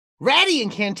Ratty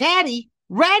and Cantati,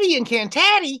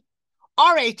 Rattincantati.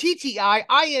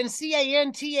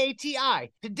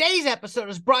 Today's episode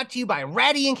is brought to you by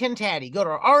Ratty and Cantati. Go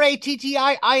to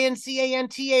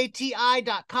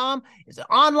rattincantati.com. It's an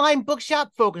online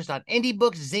bookshop focused on indie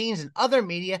books, zines, and other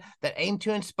media that aim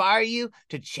to inspire you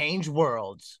to change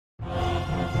worlds.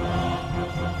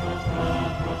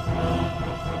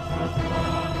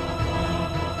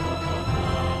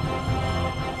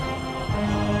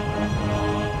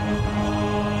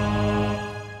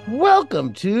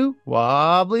 Welcome to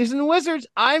Wobblies and Wizards.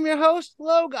 I'm your host,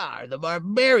 Logar, the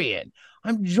Barbarian.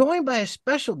 I'm joined by a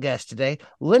special guest today,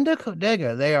 Linda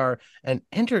Codega. They are an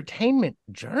entertainment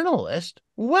journalist.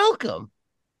 Welcome.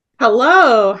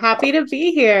 Hello, happy to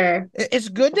be here. It's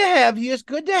good to have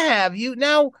you.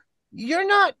 Now, you're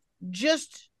not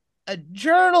just a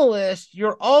journalist,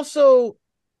 you're also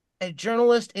a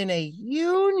journalist in a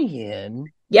union.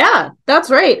 Yeah, that's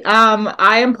right.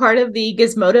 I am part of the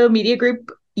Gizmodo Media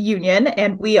Group union,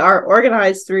 and we are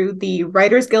organized through the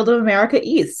Writers Guild of America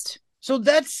East. So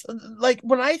that's like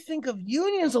when I think of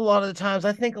unions, a lot of the times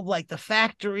I think of like the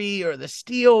factory or the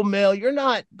steel mill. You're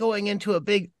not going into a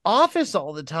big office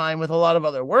all the time with a lot of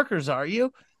other workers, are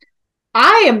you?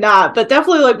 I am not, but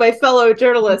definitely like my fellow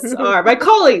journalists are. My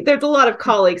colleague, there's a lot of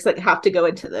colleagues that have to go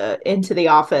into the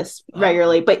office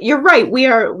regularly. But you're right, we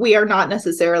are not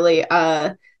necessarily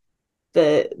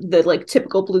the like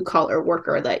typical blue collar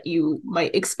worker that you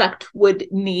might expect would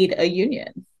need a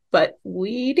union, but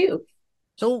we do.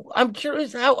 So I'm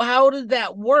curious, how did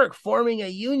that work, forming a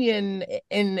union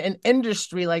in an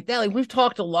industry like that? Like, we've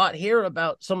talked a lot here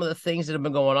about some of the things that have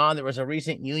been going on. There was a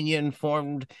recent union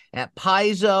formed at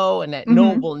Paizo and at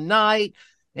Noble Knight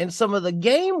and some of the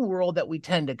game world that we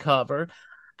tend to cover.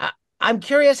 I'm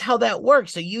curious how that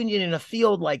works, a union in a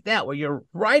field like that where you're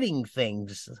writing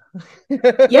things.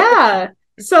 Yeah.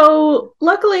 So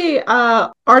luckily,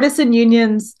 artisan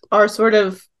unions are sort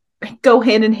of go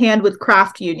hand in hand with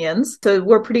craft unions. So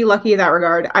we're pretty lucky in that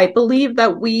regard. I believe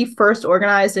that we first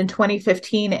organized in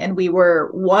 2015, and we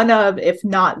were one of, if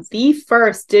not the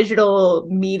first, digital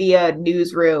media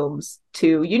newsrooms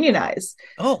to unionize.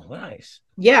 Oh, nice.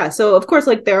 Yeah, so of course,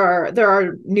 like there are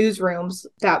newsrooms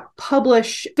that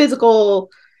publish physical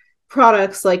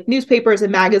products like newspapers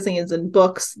and magazines and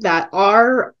books that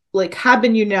are like have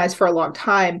been unionized for a long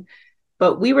time,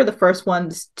 but we were the first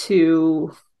ones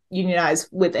to unionize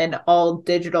with an all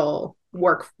digital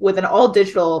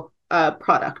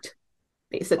product,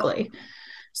 basically. Oh.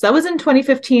 So that was in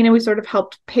 2015, and we sort of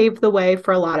helped pave the way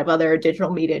for a lot of other digital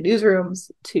media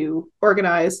newsrooms to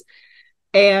organize.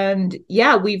 And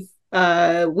yeah, we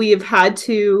have had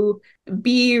to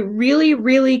be really,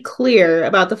 really clear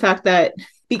about the fact that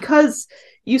because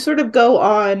you sort of go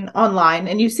online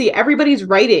and you see everybody's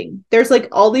writing, there's like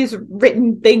all these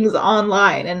written things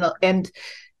online, and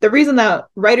the reason that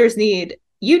writers need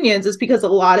unions is because a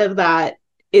lot of that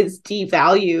is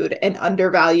devalued and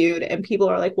undervalued, and people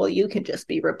are like, well, you can just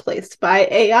be replaced by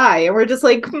AI. And we're just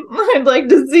like, I'd like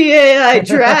to see AI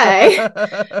try.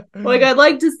 Like, I'd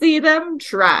like to see them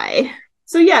try.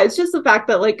 So yeah, it's just the fact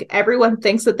that like everyone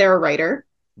thinks that they're a writer,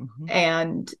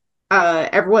 and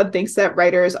everyone thinks that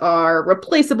writers are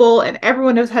replaceable, and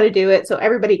everyone knows how to do it, so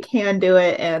everybody can do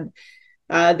it. And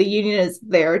the union is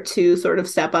there to sort of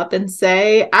step up and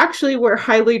say, actually, we're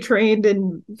highly trained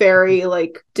and very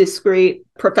like discreet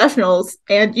professionals,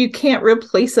 and you can't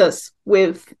replace us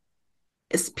with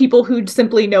people who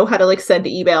simply know how to like send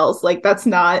emails. Like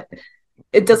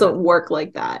it doesn't work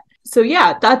like that. So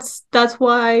yeah, that's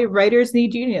why writers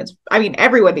need unions. I mean,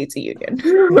 everyone needs a union,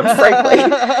 frankly.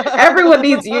 Everyone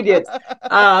needs unions.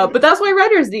 But that's why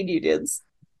writers need unions.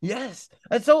 Yes.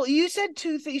 And so you said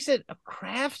two things. You said a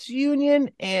crafts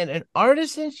union and an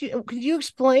artisan's union. Could you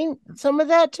explain some of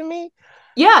that to me?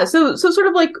 Yeah, so sort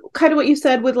of like kind of what you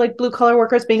said with like blue collar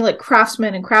workers being like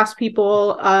craftsmen and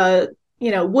craftspeople,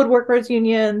 woodworkers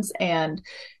unions and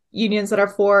unions that are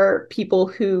for people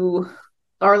who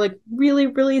are like really,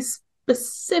 really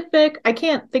specific. I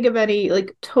can't think of any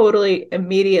like totally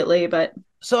immediately, but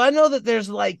so I know that there's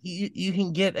like you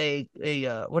can get a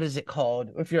what is it called?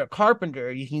 If you're a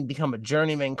carpenter, you can become a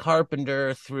journeyman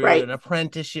carpenter through an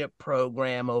apprenticeship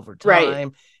program over time.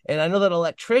 Right. And I know that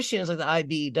electricians, like the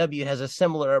IBEW, has a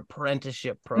similar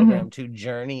apprenticeship program to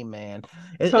journeyman.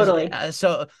 Totally.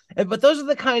 But those are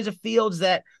the kinds of fields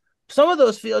that some of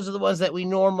those fields are the ones that we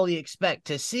normally expect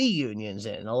to see unions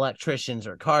in. Electricians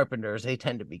or carpenters, they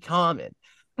tend to be common.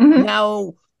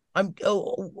 Now, I'm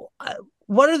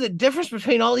what are the difference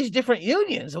between all these different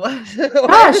unions?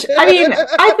 Gosh, I mean,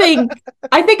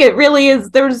 I think it really is.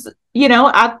 There's,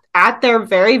 at their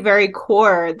very, very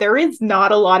core, there is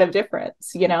not a lot of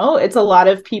difference. It's a lot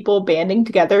of people banding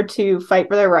together to fight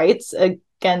for their rights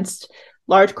against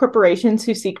large corporations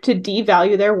who seek to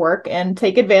devalue their work and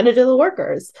take advantage of the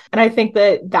workers. And I think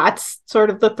that that's sort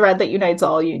of the thread that unites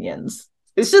all unions.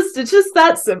 It's just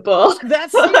that simple.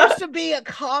 That seems to be a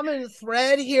common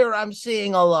thread here I'm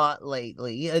seeing a lot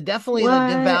lately. Definitely What?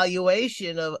 the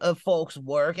devaluation of folks'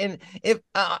 work. And if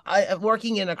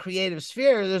working in a creative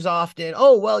sphere, there's often,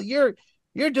 oh, well, you're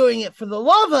doing it for the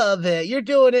love of it. You're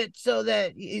doing it so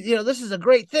that, this is a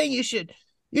great thing. You should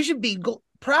be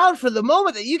proud for the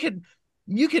moment that you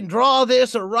can draw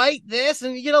this or write this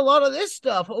and you get a lot of this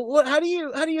stuff. How do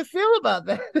you feel about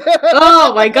that?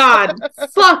 Oh my God.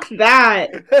 Fuck that.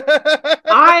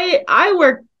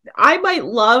 I might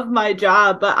love my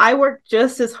job, but I work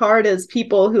just as hard as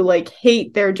people who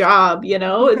hate their job,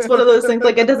 It's one of those things,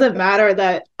 it doesn't matter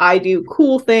that I do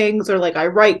cool things or I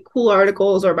write cool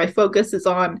articles or my focus is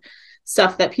on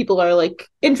stuff that people are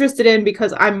interested in,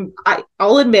 because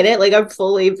I'll admit it, I'm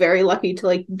fully very lucky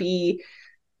to be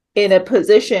in a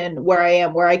position where I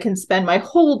am, where I can spend my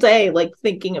whole day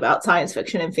thinking about science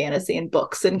fiction and fantasy and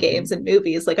books and games and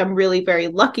movies. I'm really very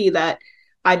lucky that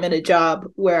I'm in a job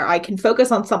where I can focus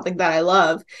on something that I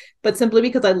love. But simply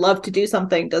because I love to do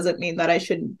something doesn't mean that I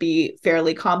shouldn't be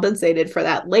fairly compensated for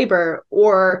that labor,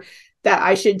 or that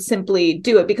I should simply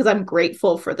do it because I'm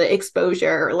grateful for the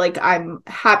exposure. I'm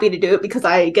happy to do it because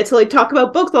I get to talk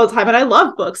about books all the time, and I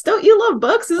love books. Don't you love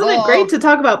books? Isn't it great to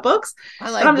talk about books?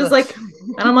 I like and I'm books. just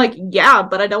and I'm yeah,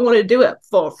 but I don't want to do it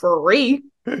for free.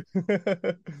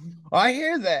 I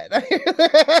hear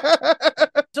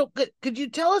that. So could you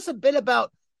tell us a bit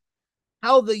about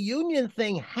how the union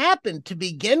thing happened to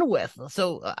begin with?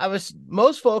 So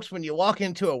most folks, when you walk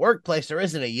into a workplace, there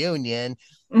isn't a union.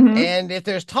 Mm-hmm. And if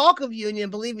there's talk of union,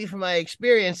 believe me, from my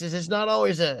experiences, it's not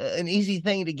always an easy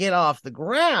thing to get off the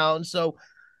ground. So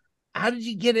how did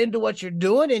you get into what you're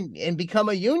doing and become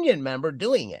a union member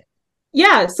doing it?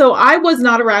 Yeah, so I was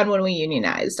not around when we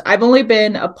unionized. I've only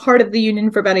been a part of the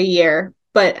union for about a year.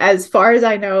 But as far as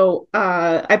I know,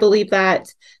 I believe that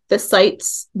the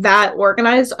sites that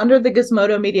organized under the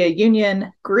Gizmodo Media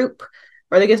Union group,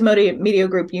 or the Gizmodo Media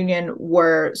Group Union,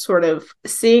 were sort of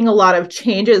seeing a lot of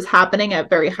changes happening at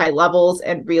very high levels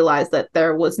and realized that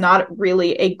there was not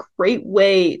really a great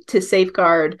way to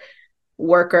safeguard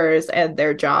workers and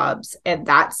their jobs. And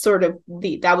that's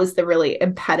that was the really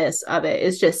impetus of it,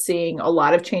 is just seeing a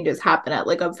lot of changes happen at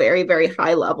a very, very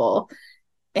high level,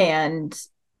 and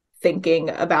thinking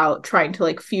about trying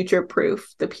to future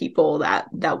proof the people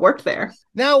that worked there.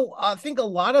 Now, I think a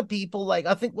lot of people,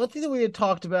 I think one thing that we had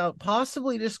talked about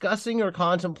possibly discussing or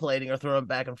contemplating or throwing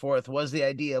back and forth was the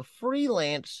idea of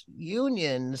freelance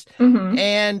unions. Mm-hmm.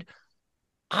 And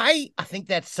I think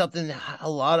that's something that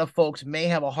a lot of folks may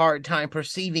have a hard time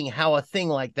perceiving how a thing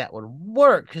like that would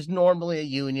work, because normally a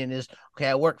union is, okay,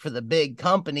 I work for the big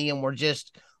company and we're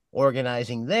just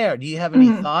organizing there. Do you have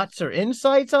any thoughts or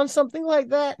insights on something like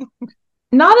that?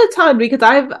 Not a ton, because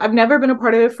I've never been a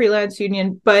part of a freelance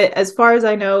union, but as far as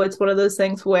I know, it's one of those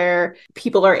things where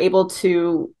people are able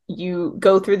to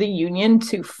go through the union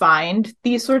to find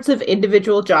these sorts of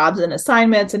individual jobs and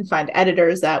assignments and find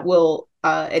editors that will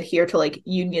adhere to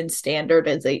union standard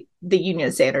as the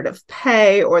union standard of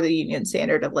pay, or the union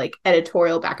standard of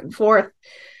editorial back and forth.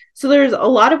 So there's a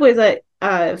lot of ways that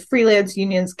freelance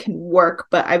unions can work,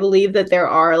 but I believe that there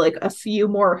are a few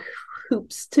more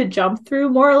hoops to jump through,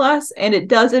 more or less, and it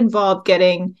does involve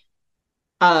getting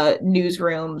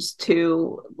newsrooms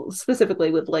to,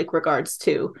 specifically with regards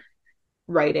to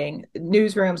writing,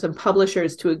 newsrooms and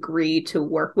publishers to agree to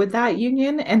work with that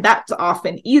union, and that's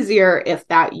often easier if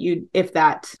that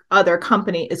other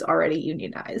company is already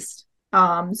unionized.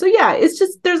 So yeah, it's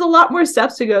just, there's a lot more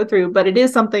steps to go through, but it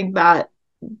is something that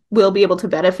will be able to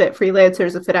benefit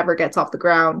freelancers if it ever gets off the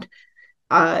ground.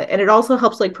 And it also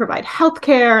helps provide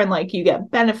healthcare, and you get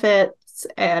benefits.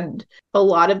 And a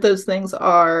lot of those things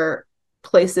are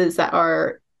places that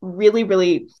are really,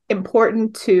 really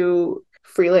important to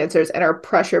freelancers and are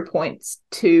pressure points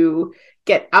to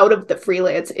get out of the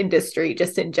freelance industry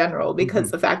just in general, because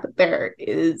the fact that there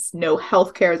is no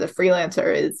healthcare as a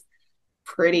freelancer is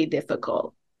pretty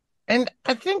difficult. And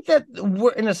I think that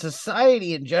we're in a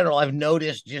society in general, I've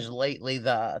noticed just lately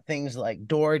the things like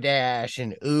DoorDash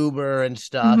and Uber and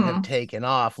stuff have taken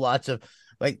off. Lots of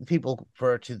people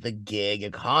refer to the gig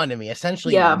economy.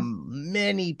 Essentially,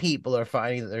 many people are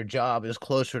finding that their job is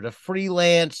closer to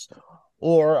freelance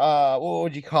or what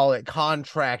would you call it,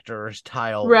 contractor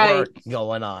style Right. work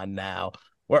going on now.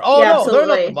 Where Yeah, no, they're not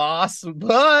the absolutely. boss,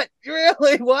 but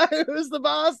really, what? Who's the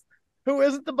boss? Who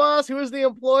isn't the boss? Who is the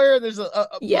employer? There's a blurred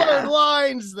Yeah.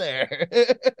 lines there.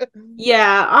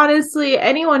 Yeah, honestly,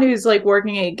 anyone who's like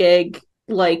working a gig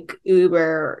like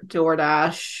Uber,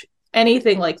 DoorDash,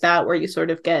 anything like that where you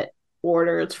sort of get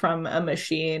orders from a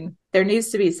machine, there needs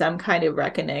to be some kind of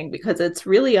reckoning because it's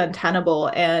really untenable.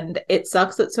 And it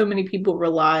sucks that so many people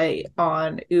rely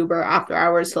on Uber after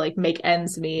hours to like make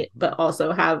ends meet, but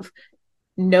also have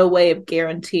no way of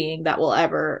guaranteeing that will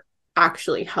ever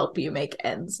actually help you make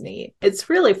ends meet. It's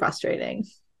really frustrating.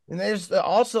 And there's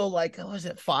also like, was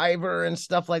it Fiverr and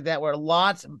stuff like that, where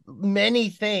many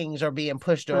things are being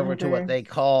pushed over to what Fiverr. they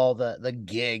call the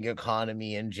gig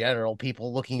economy in general.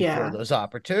 People looking for Yeah. those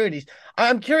opportunities.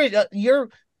 I'm curious.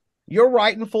 You're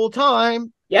writing full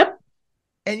time, Yep.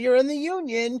 and you're in the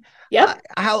union. Yep.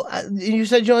 How you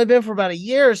said you only been for about a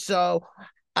year or so.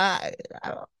 Uh,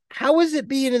 how is it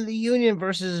being in the union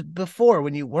versus before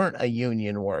when you weren't a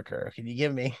union worker? Can you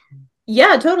give me?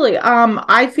 Yeah, totally.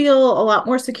 I feel a lot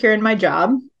more secure in my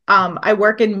job. I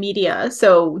work in media,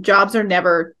 so jobs are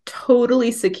never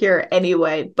totally secure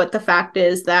anyway. But the fact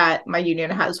is that my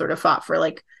union has sort of fought for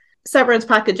like severance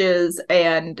packages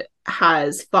and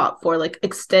has fought for like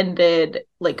extended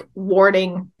like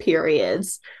warning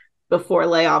periods before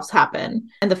layoffs happen.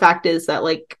 And the fact is that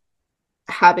like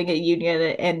having a union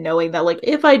and knowing that like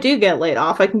if I do get laid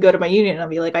off, I can go to my union and I'll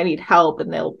be like, I need help,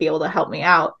 and they'll be able to help me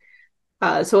out.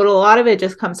 So a lot of it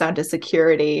just comes down to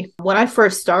security. When I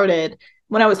first started,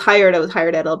 when I was hired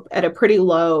at a pretty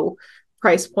low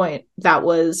price point that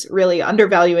was really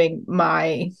undervaluing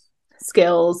my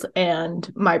skills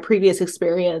and my previous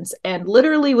experience. And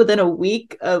literally within a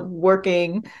week of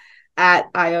working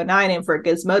at IO9 and for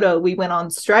Gizmodo, we went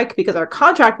on strike because our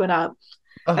contract went up.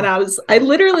 And Oh. I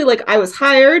literally like, I was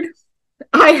hired,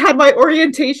 I had my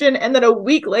orientation, and then a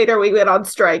week later we went on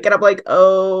strike, and I'm like,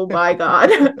 oh my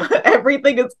god,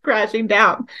 everything is crashing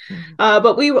down.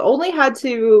 But we only had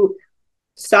to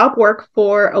stop work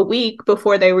for a week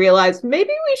before they realized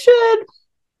maybe we should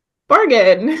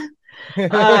bargain.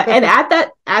 And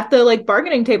at the like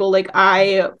bargaining table, like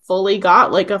I fully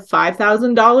got like a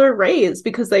 $5,000 raise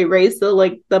because they raised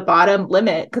the bottom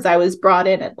limit because I was brought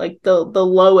in at like the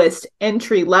lowest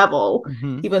entry level,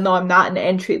 even though I'm not an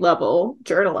entry level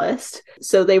journalist.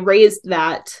 So they raised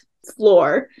that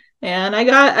floor, and I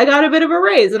got a bit of a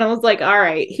raise, and I was like, all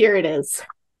right, here it is.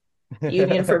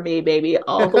 Union for me, baby,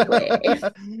 all the way.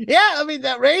 Yeah, I mean,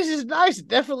 that raise is nice. It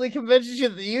definitely convinces you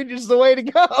that the union's the way to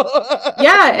go.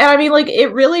 Yeah, and I mean, like,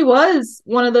 it really was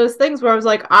one of those things where I was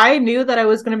like, I knew that I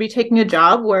was going to be taking a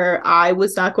job where I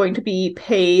was not going to be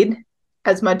paid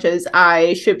as much as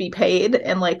I should be paid,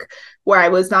 and like where I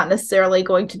was not necessarily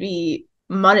going to be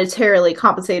monetarily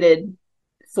compensated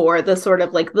for the sort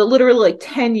of like the literally like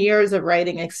 10 years of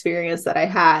writing experience that I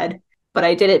had. But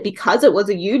I did it because it was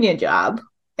a union job.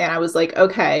 And I was like,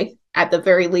 okay, at the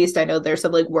very least, I know there's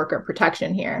some like worker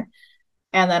protection here.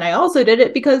 And then I also did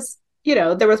it because, you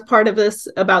know, there was part of this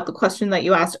about the question that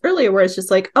you asked earlier, where it's just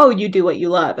like, oh, you do what you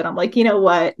love. And I'm like, you know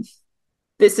what?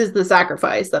 This is the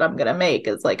sacrifice that I'm going to make.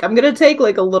 It's like, I'm going to take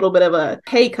like a little bit of a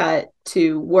pay cut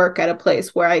to work at a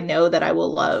place where I know that I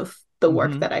will love the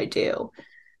work that I do.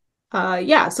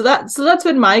 Yeah. So that's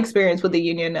been my experience with the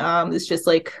union. It's just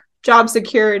like job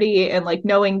security and like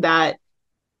knowing that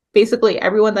basically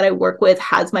everyone that I work with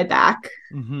has my back,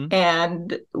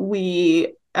 and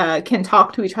we can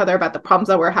talk to each other about the problems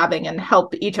that we're having and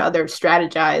help each other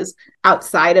strategize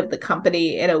outside of the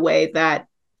company in a way that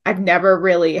I've never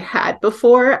really had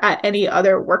before at any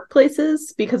other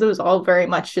workplaces, because it was all very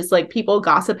much just like people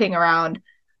gossiping around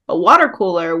a water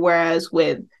cooler. Whereas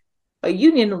with a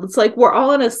union, it's like we're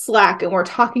all in a Slack and we're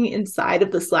talking inside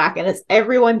of the Slack, and it's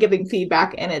everyone giving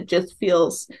feedback, and it just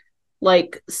feels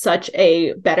like such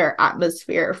a better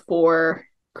atmosphere for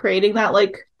creating that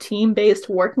like team-based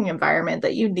working environment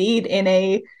that you need in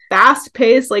a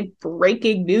fast-paced like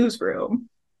breaking newsroom.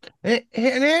 And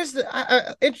here's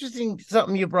the interesting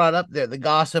something you brought up there, the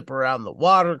gossip around the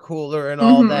water cooler and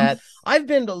all that. I've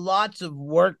been to lots of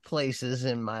workplaces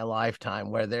in my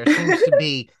lifetime where there seems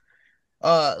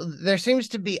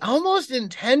to be almost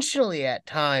intentionally at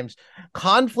times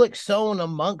conflict sown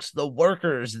amongst the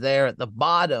workers there at the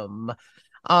bottom.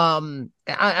 I'm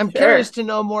curious to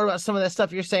know more about some of that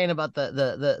stuff you're saying about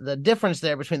the difference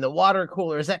there between the water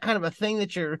cooler. Is that kind of a thing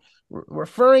that you're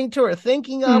referring to or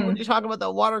thinking of when you talk about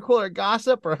the water cooler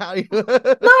gossip, or how you?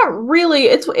 Not really.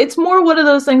 It's more one of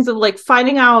those things of like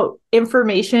finding out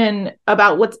information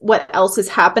about what else is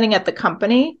happening at the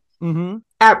company.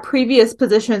 at previous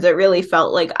positions, it really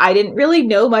felt like I didn't really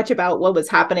know much about what was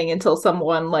happening until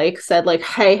someone like said like,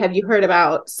 hey, have you heard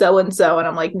about so and so? And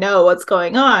I'm like, no, what's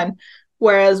going on?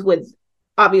 Whereas with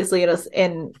obviously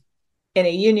in a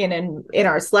union and in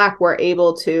our Slack, we're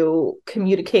able to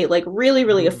communicate like really,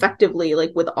 really effectively,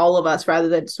 like with all of us, rather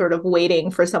than sort of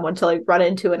waiting for someone to like run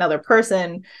into another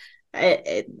person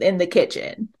in the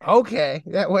kitchen. Okay,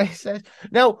 that makes sense.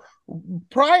 Now,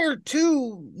 prior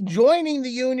to joining the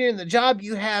union, the job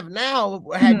you have now,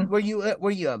 were you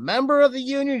a member of the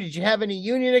union? Did you have any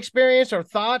union experience or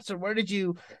thoughts, or where did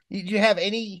you have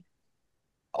any?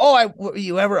 Were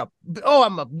you ever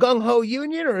I'm a gung ho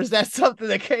union, or is that something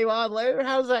that came on later?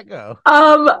 How does that go?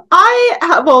 I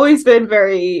have always been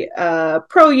very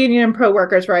pro union and pro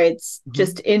workers' rights,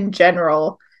 just in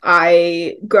general.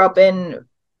 I grew up in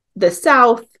the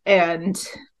South, and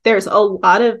there's a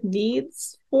lot of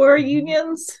needs for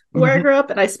unions where I grew up,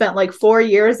 and I spent like 4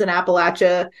 years in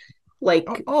Appalachia, like,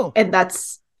 and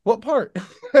that's what part?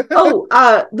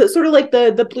 The sort of like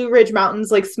the Blue Ridge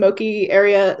Mountains, like Smoky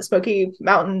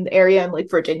Mountain area in like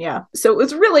Virginia. So it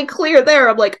was really clear there.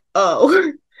 I'm like,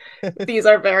 oh, these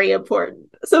are very important.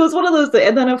 So it was one of those things.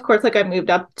 And then of course, like I moved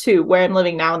up to where I'm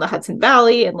living now in the Hudson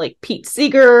Valley, and like Pete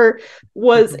Seeger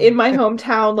was in my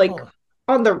hometown, like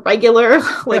on the regular,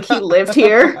 like he lived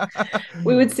here.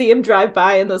 We would see him drive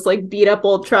by in this like beat up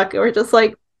old truck, and we're just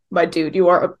like, my dude, you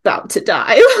are about to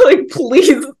die. Like,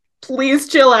 please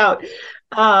chill out.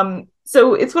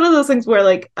 So it's one of those things where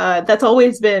like that's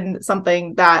always been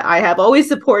something that I have always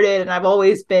supported, and I've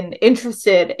always been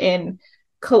interested in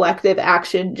collective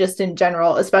action just in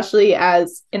general, especially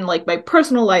as in like my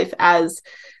personal life as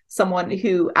someone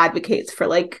who advocates for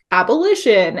like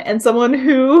abolition and someone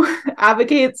who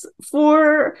advocates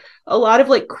for a lot of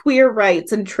like queer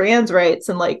rights and trans rights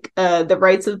and like the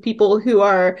rights of people who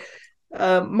are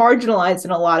marginalized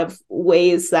in a lot of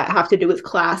ways that have to do with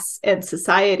class and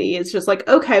society. It's just like,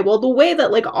 okay, well, the way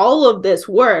that like all of this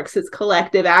works is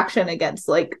collective action against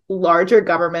like larger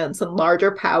governments and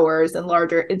larger powers and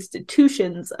larger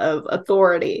institutions of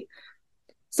authority.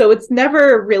 So it's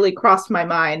never really crossed my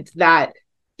mind that,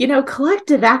 you know,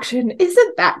 collective action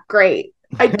isn't that great.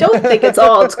 I don't think it's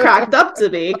all it's cracked up to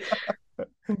be.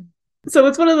 So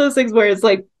it's one of those things where it's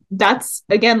like, that's,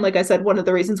 again, like I said, one of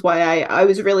the reasons why I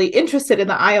was really interested in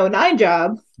the I-09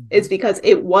 job is because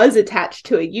it was attached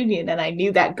to a union, and I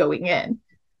knew that going in.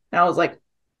 And I was like,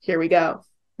 here we go.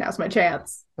 Now's my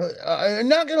chance. I'm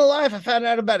not going to lie, if I found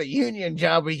out about a union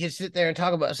job where you could sit there and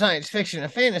talk about science fiction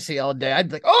and fantasy all day, I'd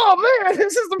be like, oh man,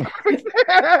 this is the perfect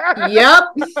thing. Yep.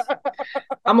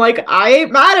 I'm like, I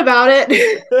ain't mad about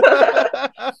it.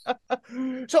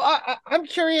 So I'm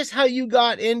curious how you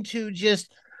got into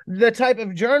just the type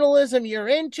of journalism you're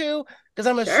into, because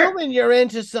I'm assuming you're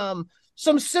into some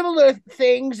similar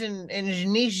things and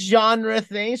niche genre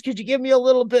things. Could you give me a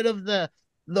little bit of the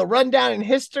rundown in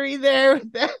history there?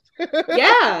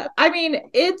 Yeah, I mean,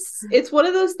 it's one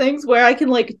of those things where I can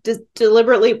like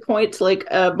deliberately point to like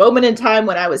a moment in time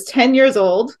when I was 10 years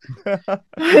old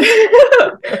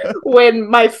when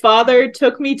my father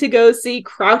took me to go see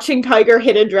Crouching Tiger,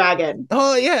 Hidden Dragon.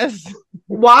 Oh yes.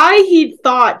 Why he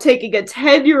thought taking a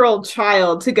 10-year-old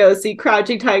child to go see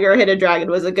Crouching Tiger, Hidden Dragon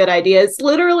was a good idea, it's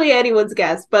literally anyone's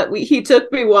guess. But he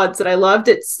took me once, and I loved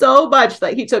it so much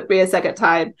that he took me a second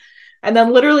time. And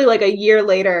then literally like a year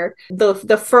later, the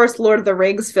first Lord of the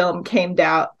Rings film came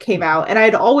out. And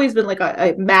I'd always been like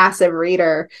a massive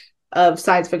reader of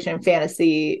science fiction and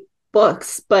fantasy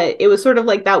books, but it was sort of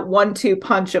like that 1-2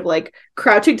 punch of like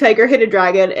Crouching Tiger, Hidden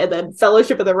Dragon, and then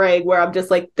Fellowship of the Ring, where I'm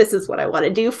just like, this is what I want to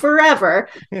do forever.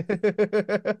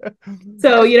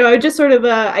 So, you know, I just sort of,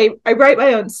 I write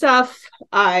my own stuff.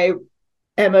 I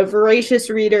am a voracious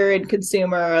reader and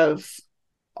consumer of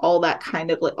all that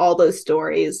kind of like all those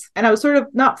stories. And I was sort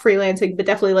of not freelancing, but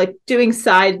definitely like doing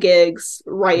side gigs,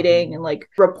 writing and like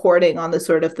reporting on this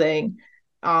sort of thing.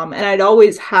 And I'd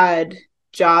always had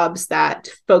jobs that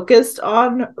focused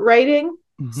on writing.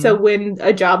 So when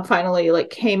a job finally like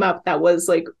came up that was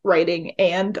like writing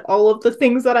and all of the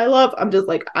things that I love, I'm just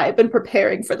like, I've been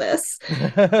preparing for this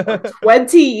for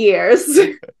 20 years.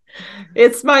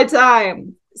 It's my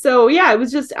time. So yeah, I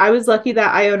was lucky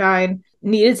that I-09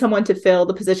 needed someone to fill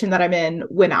the position that I'm in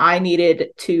when I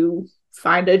needed to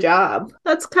find a job.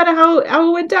 That's kind of how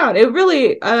it went down. It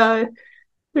really,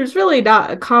 there's really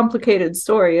not a complicated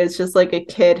story. It's just like a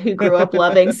kid who grew up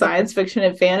loving science fiction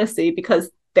and fantasy because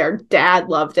their dad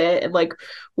loved it. And like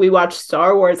we watched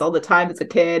Star Wars all the time as a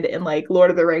kid, and like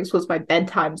Lord of the Rings was my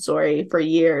bedtime story for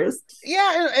years.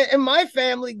 Yeah, and my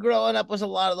family growing up was a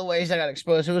lot of the ways I got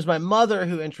exposed. It was my mother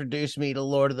who introduced me to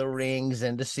Lord of the Rings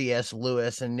and to C.S.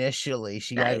 Lewis initially.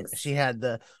 She had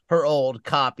her old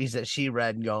copies that she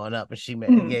read growing up, and she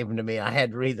gave them to me. I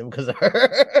had to read them because of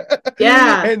her.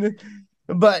 Yeah.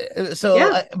 But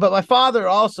my father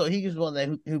also, he was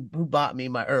one who bought me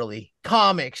my early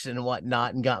comics and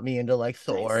whatnot and got me into like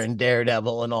Thor and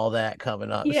Daredevil and all that coming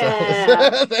up.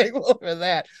 Yeah. So thankful for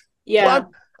that. Yeah.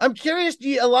 So I'm curious,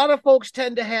 a lot of folks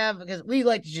tend to have, because we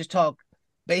like to just talk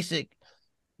basic,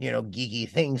 geeky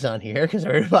things on here because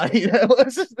everybody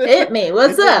knows. Hit me.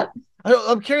 What's up?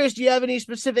 I'm curious, do you have any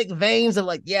specific veins of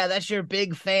like, yeah, that's your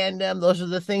big fandom? Those are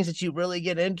the things that you really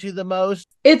get into the most?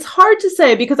 It's hard to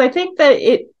say because I think that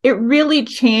it really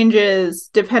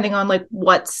changes depending on like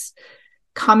what's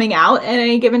coming out at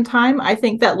any given time. I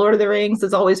think that Lord of the Rings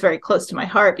is always very close to my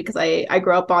heart because I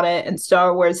grew up on it, and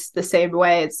Star Wars the same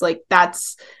way. It's like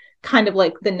that's kind of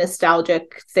like the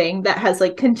nostalgic thing that has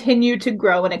like continued to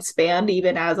grow and expand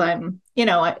even as I'm, in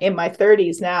my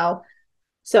 30s now.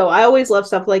 So I always love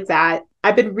stuff like that.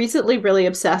 I've been recently really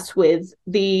obsessed with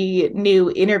the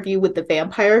new Interview with the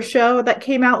Vampire show that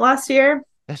came out last year.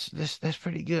 That's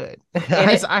pretty good.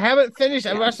 I haven't finished.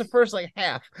 I watched the first like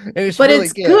half, and it's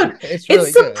good.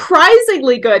 It's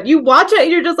surprisingly good. You watch it,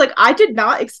 and you're just like, I did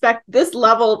not expect this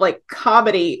level of like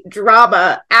comedy,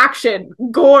 drama, action,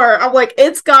 gore. I'm like,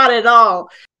 it's got it all.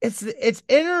 It's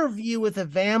Interview with a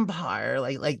Vampire,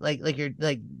 like you're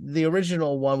like the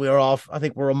original one. I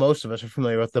think most of us are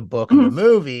familiar with the book and the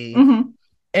movie,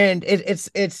 and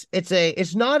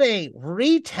it's not a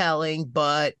retelling,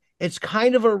 but it's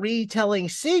kind of a retelling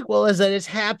sequel, is that it's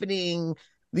happening.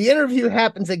 The interview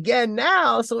happens again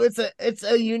now, so it's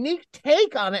a unique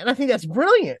take on it, and I think that's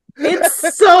brilliant.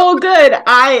 It's so good.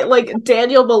 I like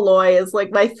Daniel Malloy is like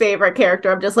my favorite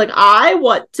character. I'm just like, I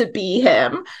want to be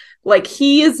him. Like,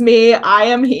 he is me, I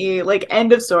am he. Like,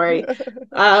 end of story.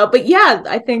 But yeah,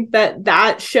 I think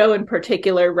that show in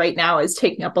particular right now is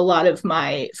taking up a lot of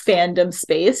my fandom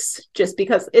space, just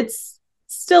because it's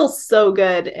still so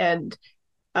good and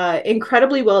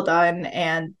incredibly well done,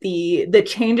 and the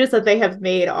changes that they have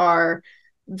made are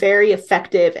very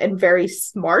effective and very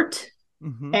smart.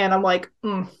 And I'm like,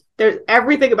 there's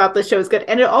everything about this show is good,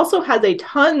 and it also has a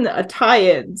ton of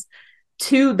tie-ins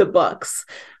to the books.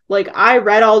 Like, I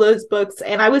read all those books,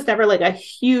 and I was never like a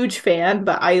huge fan,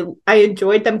 but I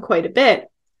enjoyed them quite a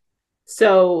bit.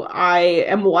 So I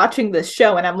am watching this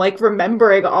show, and I'm like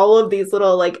remembering all of these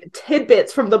little like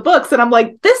tidbits from the books, and I'm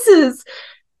like, this is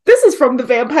from the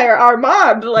Vampire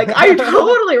Armand. Like, I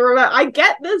totally remember. I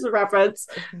get this reference.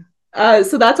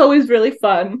 So that's always really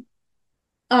fun.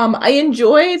 I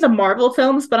enjoy the Marvel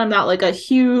films, but I'm not like a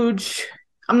huge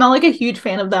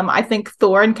fan of them. I think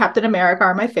Thor and Captain America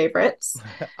are my favorites.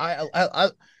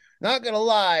 I not gonna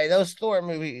lie, those Thor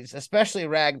movies, especially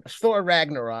Thor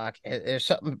Ragnarok, there's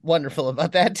something wonderful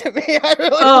about that to me. I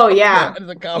really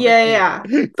yeah.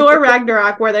 Thor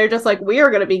Ragnarok, where they're just like, we are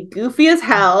gonna be goofy as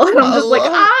hell, and I'm just like,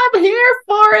 I'm here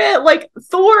for it. Like,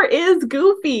 Thor is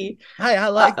goofy. I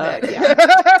like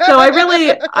that. So I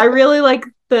really like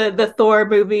the Thor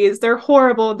movies. They're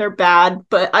horrible and they're bad,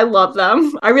 but I love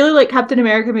them. I really like Captain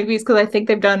America movies because I think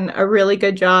they've done a really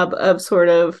good job of sort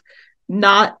of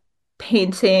not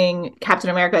painting Captain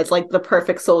America as like the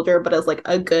perfect soldier, but as like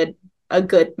a good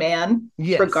man,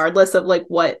 regardless of like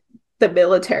what the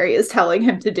military is telling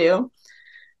him to do.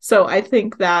 So I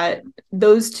think that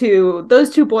those two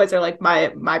boys are like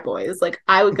my boys. Like,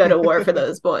 I would go to war for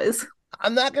those boys.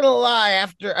 I'm not gonna lie,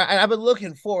 I've been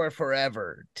looking forward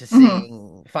forever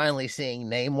to finally seeing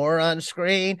Namor on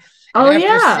screen. And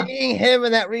after seeing him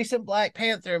in that recent Black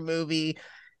Panther movie,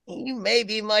 he may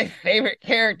be my favorite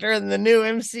character in the new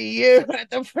MCU.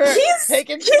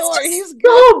 He's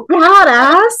so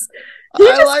badass. He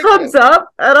just comes up,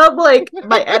 and I'm like,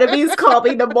 my enemies call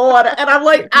me Namor, and I'm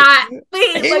like,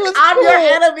 please, like, I'm your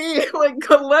enemy. Like,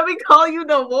 let me call you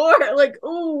Namor. Like,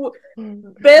 ooh,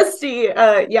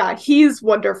 bestie. Yeah, he's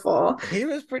wonderful. He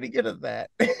was pretty good at that.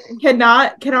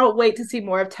 Cannot wait to see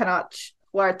more of Tenoch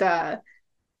Huerta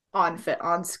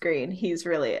on screen. He's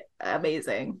really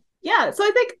amazing. Yeah, so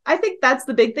I think that's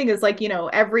the big thing is like,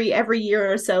 every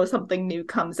year or so something new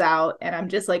comes out, and I'm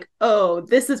just like, oh,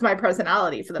 this is my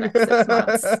personality for the next 6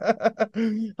 months.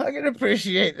 I can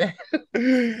appreciate that.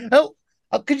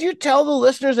 Could you tell the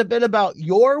listeners a bit about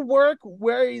your work,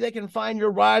 where they can find your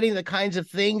writing, the kinds of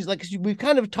things, like, 'cause we've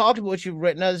kind of talked about what you've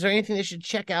written. Is there anything they should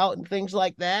check out and things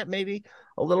like that? Maybe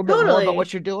a little bit more about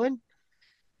what you're doing?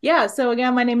 Yeah, so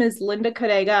again, my name is Linda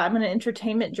Correga. I'm an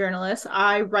entertainment journalist.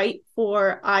 I write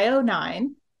for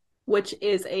IO9, which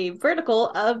is a vertical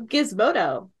of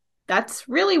Gizmodo. That's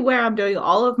really where I'm doing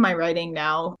all of my writing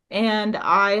now. And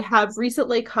I have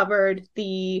recently covered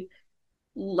the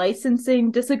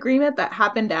licensing disagreement that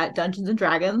happened at Dungeons and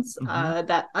Dragons,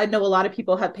 that I know a lot of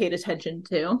people have paid attention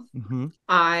to.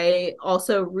 I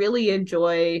also really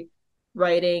enjoy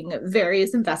writing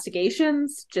various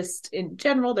investigations. Just in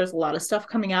general, there's a lot of stuff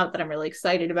coming out that I'm really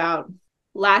excited about.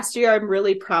 Last year, I'm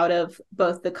really proud of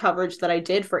both the coverage that I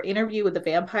did for Interview with the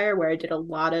Vampire, where I did a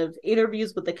lot of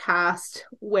interviews with the cast,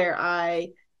 where I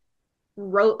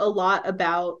wrote a lot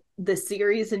about the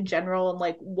series in general and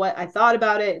like what I thought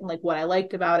about it and like what I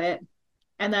liked about it.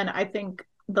 And then I think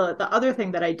the other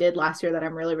thing that I did last year that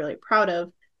I'm really, really proud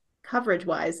of coverage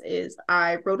wise is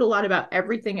I wrote a lot about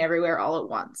Everything Everywhere All at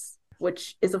Once,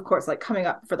 which is of course like coming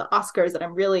up for the Oscars, and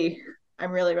I'm really,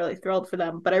 really thrilled for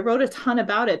them. But I wrote a ton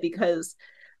about it because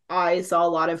I saw a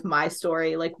lot of my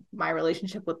story, like my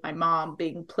relationship with my mom,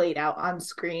 being played out on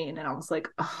screen, and I was like,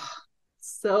 oh,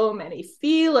 so many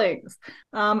feelings.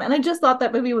 And I just thought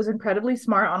that movie was incredibly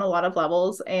smart on a lot of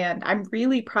levels, and I'm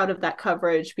really proud of that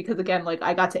coverage because again, like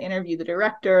I got to interview the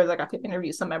directors, I got to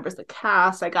interview some members of the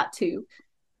cast, I got to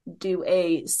do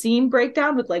a scene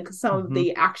breakdown with like some of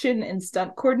the action and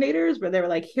stunt coordinators where they were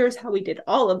like, here's how we did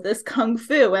all of this kung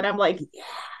fu, and I'm like,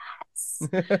 yes.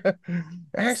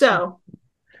 So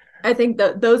I think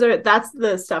that that's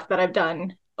the stuff that I've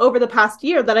done over the past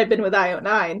year that I've been with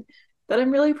IO9 that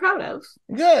I'm really proud of.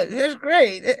 Good. That's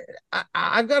great.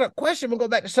 I've got a question. We'll go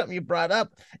back to something you brought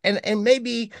up, and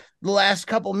maybe the last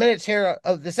couple minutes here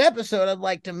of this episode, I'd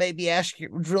like to maybe ask you,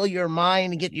 drill your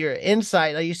mind and get your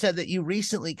insight. Now, you said that you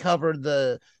recently covered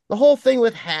the whole thing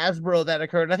with Hasbro that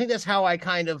occurred. And I think that's how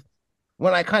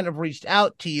when I reached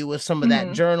out to you with some of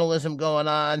that journalism going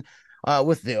on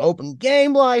with the open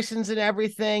game license and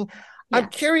everything. Yes. I'm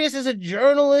curious, as a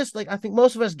journalist, like I think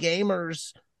most of us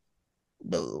gamers,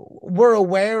 we're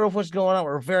aware of what's going on.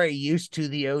 We're very used to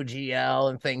the OGL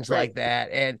and things like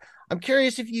that. And I'm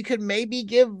curious if you could maybe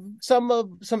give some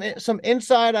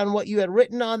insight on what you had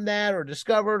written on that or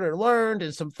discovered or learned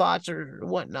and some thoughts or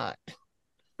whatnot.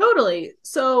 Totally.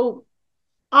 So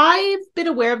I've been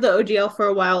aware of the OGL for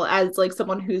a while as like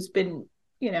someone who's been,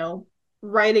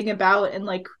 writing about and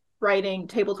like writing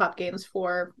tabletop games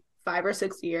for 5 or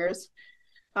 6 years.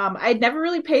 I'd never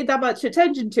really paid that much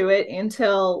attention to it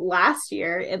until last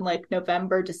year in like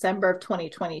November, December of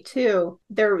 2022.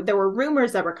 There were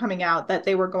rumors that were coming out that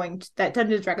that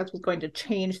Dungeons and Dragons was going to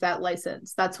change that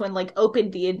license. That's when like Open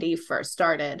D&D first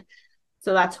started.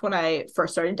 So that's when I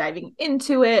first started diving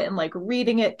into it and like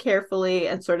reading it carefully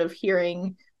and sort of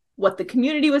hearing what the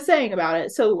community was saying about it.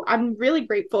 So I'm really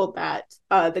grateful that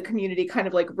the community kind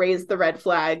of like raised the red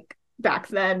flag back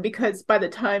then, because by the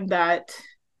time that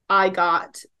I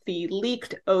got the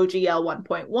leaked OGL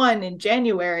 1.1 in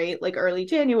January, like early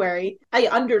January, I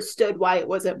understood why it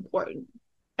was important.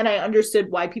 And I understood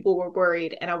why people were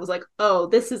worried. And I was like, oh,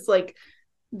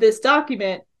 this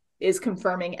document is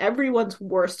confirming everyone's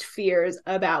worst fears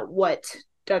about what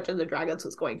Dungeons and Dragons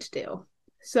was going to do.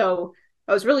 So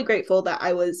I was really grateful that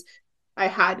I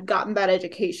had gotten that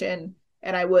education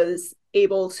and I was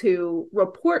able to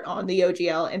report on the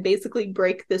OGL and basically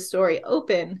break this story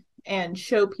open and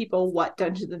show people what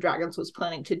Dungeons and Dragons was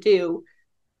planning to do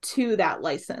to that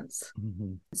license.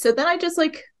 So then I just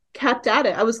like kept at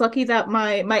it. I was lucky that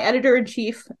my editor,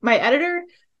 James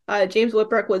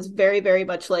Whitbrook, was very, very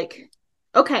much like,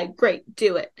 okay, great,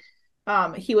 do it.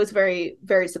 He was very,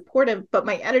 very supportive, but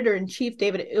my editor-in-chief,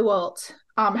 David Ewalt,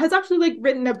 has actually like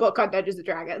written a book on Dungeons and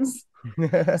Dragons.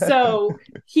 So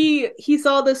he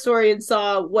saw this story and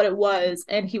saw what it was,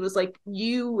 and he was like,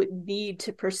 you need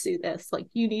to pursue this. Like,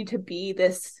 you need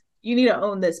to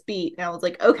own this beat. And I was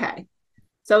like, okay.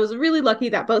 So I was really lucky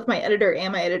that both my editor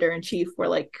and my editor-in-chief were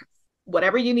like,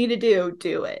 whatever you need to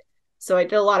do it. So I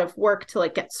did a lot of work to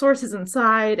like get sources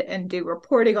inside and do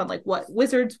reporting on like what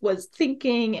Wizards was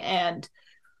thinking and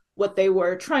what they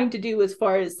were trying to do as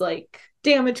far as like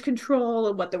damage control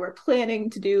and what they were planning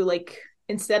to do, like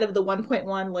instead of the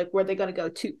 1.1, like were they going to go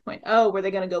 2.0, were they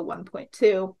going to go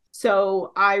 1.2.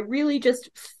 So I really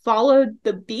just followed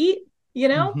the beat,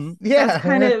 Yeah. That's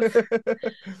kind of,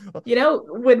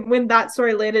 when that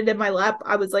story landed in my lap,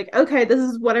 I was like, okay, this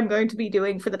is what I'm going to be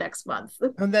doing for the next month.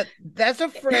 And that's a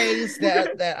phrase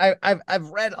that I've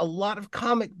read a lot of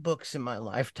comic books in my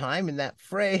lifetime, and that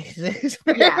phrase is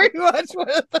very much one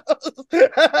of those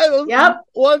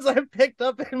ones I've picked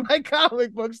up in my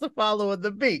comic books to follow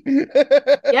the beat.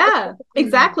 Yeah,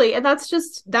 exactly. And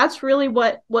that's really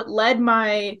what led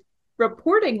my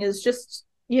reporting, is just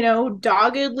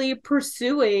doggedly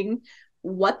pursuing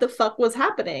what the fuck was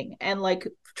happening and like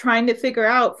trying to figure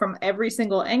out from every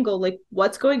single angle, like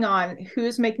what's going on,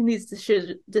 who's making these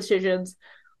decisions,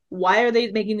 why are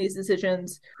they making these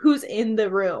decisions, who's in the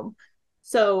room.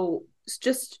 So it's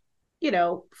just,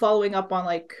 following up on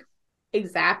like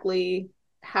exactly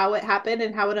how it happened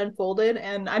and how it unfolded.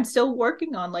 And I'm still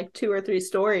working on like 2 or 3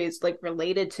 stories like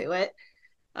related to it.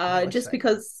 Just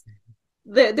because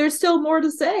there's still more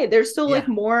to say. There's still like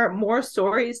more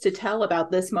stories to tell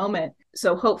about this moment.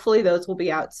 So hopefully those will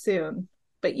be out soon.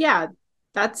 But yeah,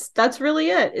 that's really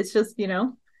it. It's just,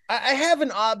 I have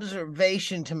an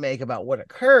observation to make about what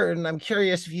occurred, and I'm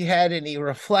curious if you had any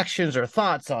reflections or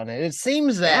thoughts on it. It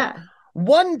seems that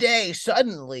one day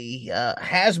suddenly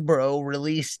Hasbro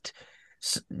released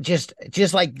just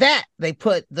like that. They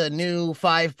put the new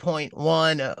 5.1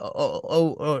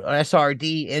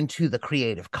 SRD into the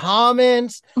Creative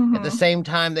Commons. Mm-hmm. At the same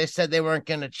time, they said they weren't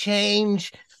going to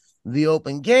change the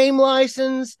open game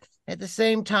license. At the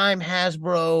same time,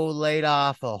 Hasbro laid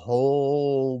off a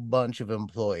whole bunch of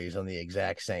employees on the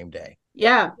exact same day.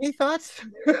 Yeah. Any thoughts?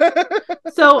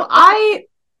 So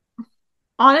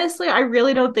honestly, I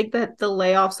really don't think that the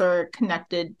layoffs are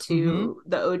connected to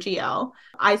the OGL.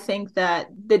 I think that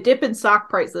the dip in stock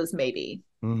prices, maybe.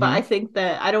 But I think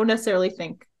that I don't necessarily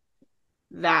think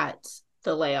that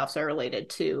the layoffs are related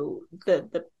to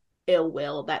the ill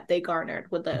will that they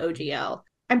garnered with the OGL.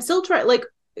 I'm still trying, like,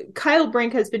 Kyle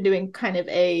Brink has been doing kind of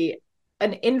an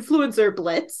influencer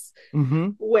blitz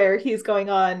where he's going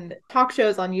on talk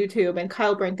shows on YouTube, and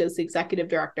Kyle Brink is the executive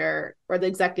director or the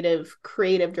executive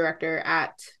creative director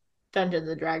at Dungeons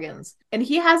and Dragons. And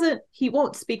he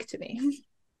won't speak to me.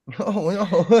 Oh no.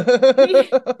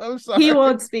 I'm sorry. He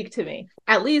won't speak to me.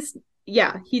 At least,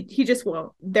 yeah, he just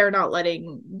won't. They're not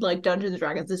letting, like, Dungeons and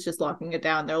Dragons is just locking it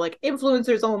down. They're like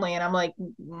influencers only. And I'm like,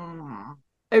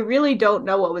 I really don't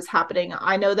know what was happening.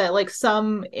 I know that like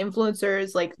some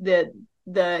influencers, like the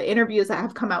interviews that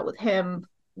have come out with him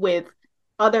with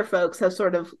other folks have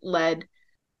sort of led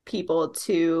people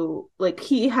to, like,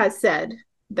 he has said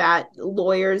that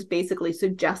lawyers basically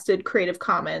suggested Creative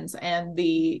Commons, and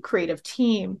the creative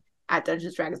team at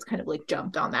Dungeons & Dragons kind of like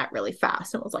jumped on that really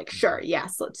fast and was like, sure,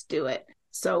 yes, let's do it.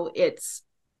 So it's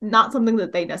not something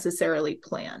that they necessarily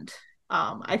planned.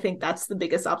 I think that's the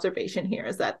biggest observation here,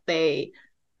 is that they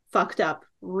fucked up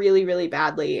really, really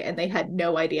badly, and they had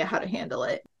no idea how to handle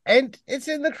it. And it's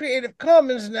in the Creative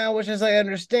Commons now, which, as I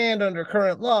understand, under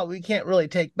current law, we can't really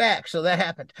take back. So that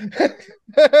happened.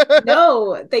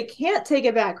 No, they can't take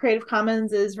it back. Creative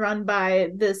Commons is run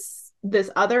by this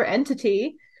other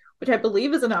entity, which I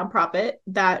believe is a nonprofit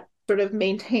that sort of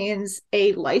maintains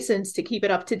a license to keep it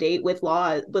up to date with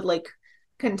law, with like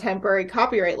contemporary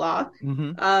copyright law.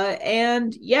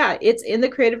 And yeah, it's in the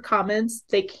Creative Commons.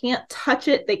 They can't touch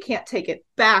it. They can't take it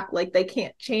back. Like, they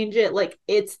can't change it. Like,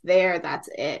 it's there. That's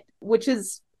it. Which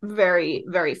is very,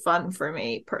 very fun for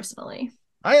me personally.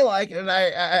 I like it, and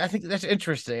I think that's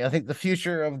interesting. I think the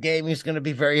future of gaming is going to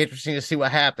be very interesting to see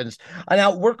what happens.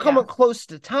 Now, we're coming close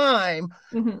to time.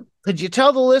 Could you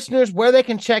tell the listeners where they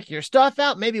can check your stuff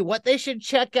out, maybe what they should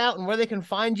check out, and where they can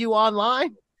find you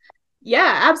online?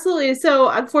 Yeah, absolutely. So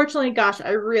unfortunately, gosh,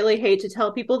 I really hate to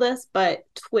tell people this, but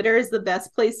Twitter is the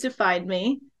best place to find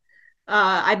me.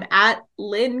 I'm at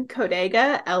Lynn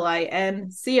Codega,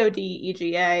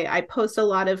 LINCODEGA. I post a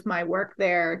lot of my work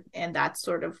there, and that's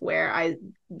sort of where I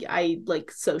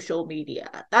like social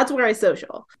media. That's where I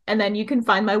social. And then you can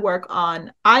find my work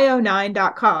on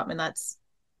io9.com, and that's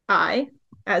I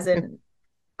as in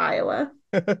Iowa,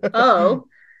 O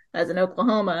as in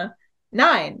Oklahoma,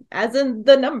 9 as in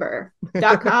the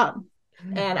number.com.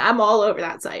 And I'm all over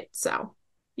that site, so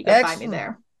you can find me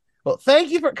there. Well, thank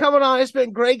you for coming on. It's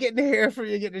been great getting to hear from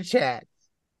you, getting to chat.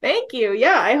 Thank you.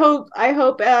 Yeah, I hope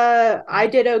I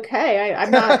did okay. I'm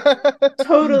not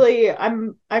totally.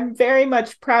 I'm very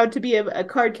much proud to be a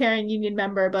card carrying union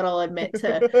member, but I'll admit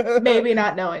to maybe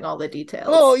not knowing all the details.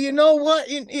 Oh, you know what?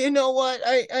 You know what?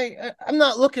 I'm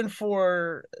not looking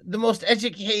for the most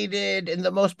educated and the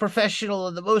most professional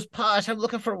and the most posh. I'm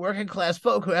looking for working class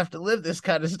folk who have to live this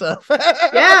kind of stuff.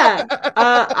 Yeah,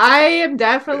 I am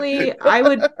definitely. I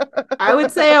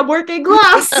would say I'm working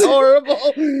class. Horrible.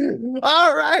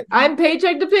 All right. I'm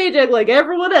paycheck to paycheck like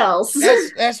everyone else.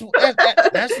 That's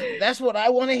what I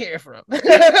want to hear from.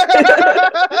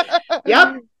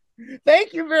 Yep.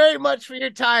 Thank you very much for your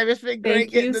time. It's been great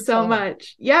Thank you getting to so talk.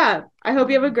 much. Yeah, I hope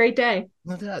you have a great day.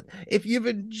 No doubt. If you've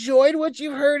enjoyed what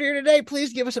you've heard here today,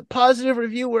 please give us a positive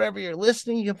review wherever you're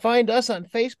listening. You can find us on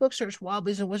Facebook, search Wild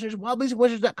Bees and Wizards.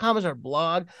 WildBeesandWizards.com is our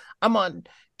blog. I'm on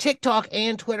TikTok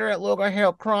and Twitter at Logar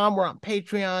Harold Crom. We're on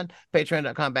Patreon,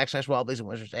 patreon.com/Wild Bees and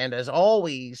Wizards. And as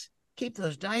always, keep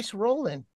those dice rolling.